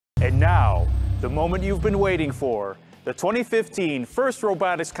And now, the moment you've been waiting for, the 2015 First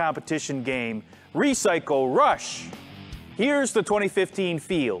Robotics Competition game, Recycle Rush. Here's the 2015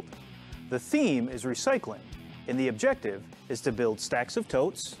 field. The theme is recycling, and the objective is to build stacks of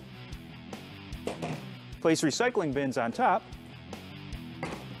totes, place recycling bins on top,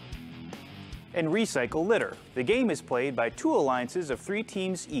 and recycle litter. The game is played by 2 alliances of 3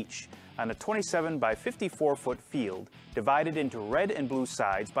 teams each on a 27 by 54 foot field divided into red and blue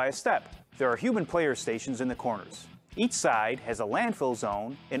sides by a step. There are human player stations in the corners. Each side has a landfill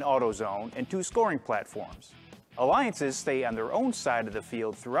zone, an auto zone, and 2 scoring platforms. Alliances stay on their own side of the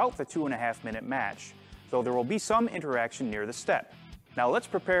field throughout the 2.5-minute match, though there will be some interaction near the step. Now let's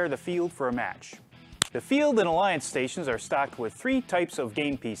prepare the field for a match. The field and alliance stations are stocked with 3 types of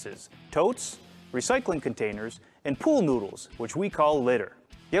game pieces: totes, recycling containers, and pool noodles, which we call litter.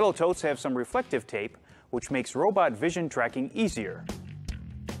 Yellow totes have some reflective tape, which makes robot vision tracking easier.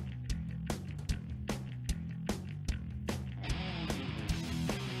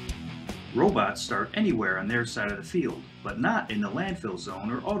 Robots start anywhere on their side of the field, but not in the landfill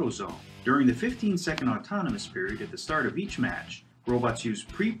zone or auto zone. During the 15-second autonomous period at the start of each match, robots use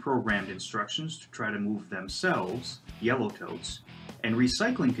pre-programmed instructions to try to move themselves, yellow totes, and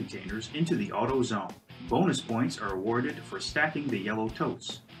recycling containers into the auto zone. Bonus points are awarded for stacking the yellow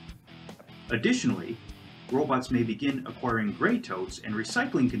totes. Additionally, robots may begin acquiring gray totes and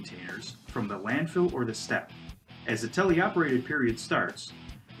recycling containers from the landfill or the step. As the teleoperated period starts,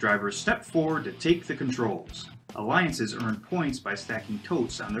 drivers step forward to take the controls. Alliances earn points by stacking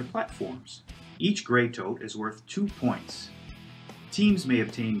totes on their platforms. Each gray tote is worth 2 points. Teams may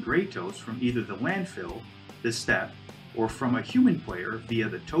obtain gray totes from either the landfill, the step, or from a human player via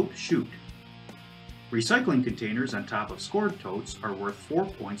the tote chute. Recycling containers on top of scored totes are worth 4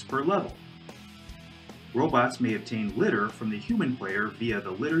 points per level. Robots may obtain litter from the human player via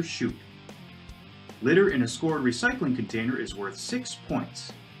the litter chute. Litter in a scored recycling container is worth 6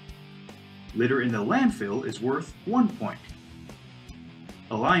 points. Litter in the landfill is worth 1 point.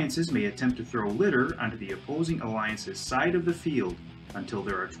 Alliances may attempt to throw litter onto the opposing alliance's side of the field until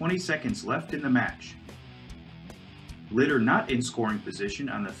there are 20 seconds left in the match. Litter not in scoring position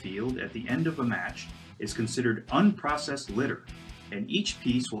on the field at the end of a match is considered unprocessed litter, and each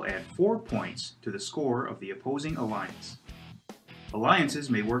piece will add 4 points to the score of the opposing alliance. Alliances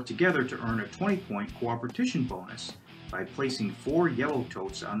may work together to earn a 20-point cooperation bonus by placing 4 yellow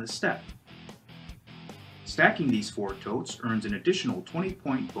totes on the step. Stacking these 4 totes earns an additional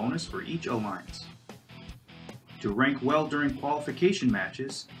 20-point bonus for each alliance. To rank well during qualification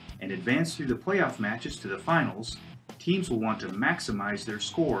matches and advance through the playoff matches to the finals, teams will want to maximize their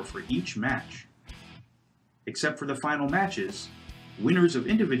score for each match. Except for the final matches, winners of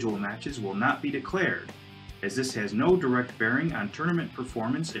individual matches will not be declared, as this has no direct bearing on tournament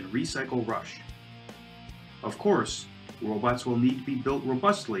performance in Recycle Rush. Of course, robots will need to be built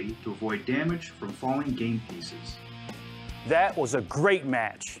robustly to avoid damage from falling game pieces. That was a great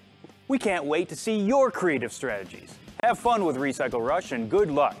match. We can't wait to see your creative strategies. Have fun with Recycle Rush and good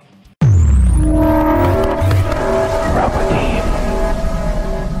luck.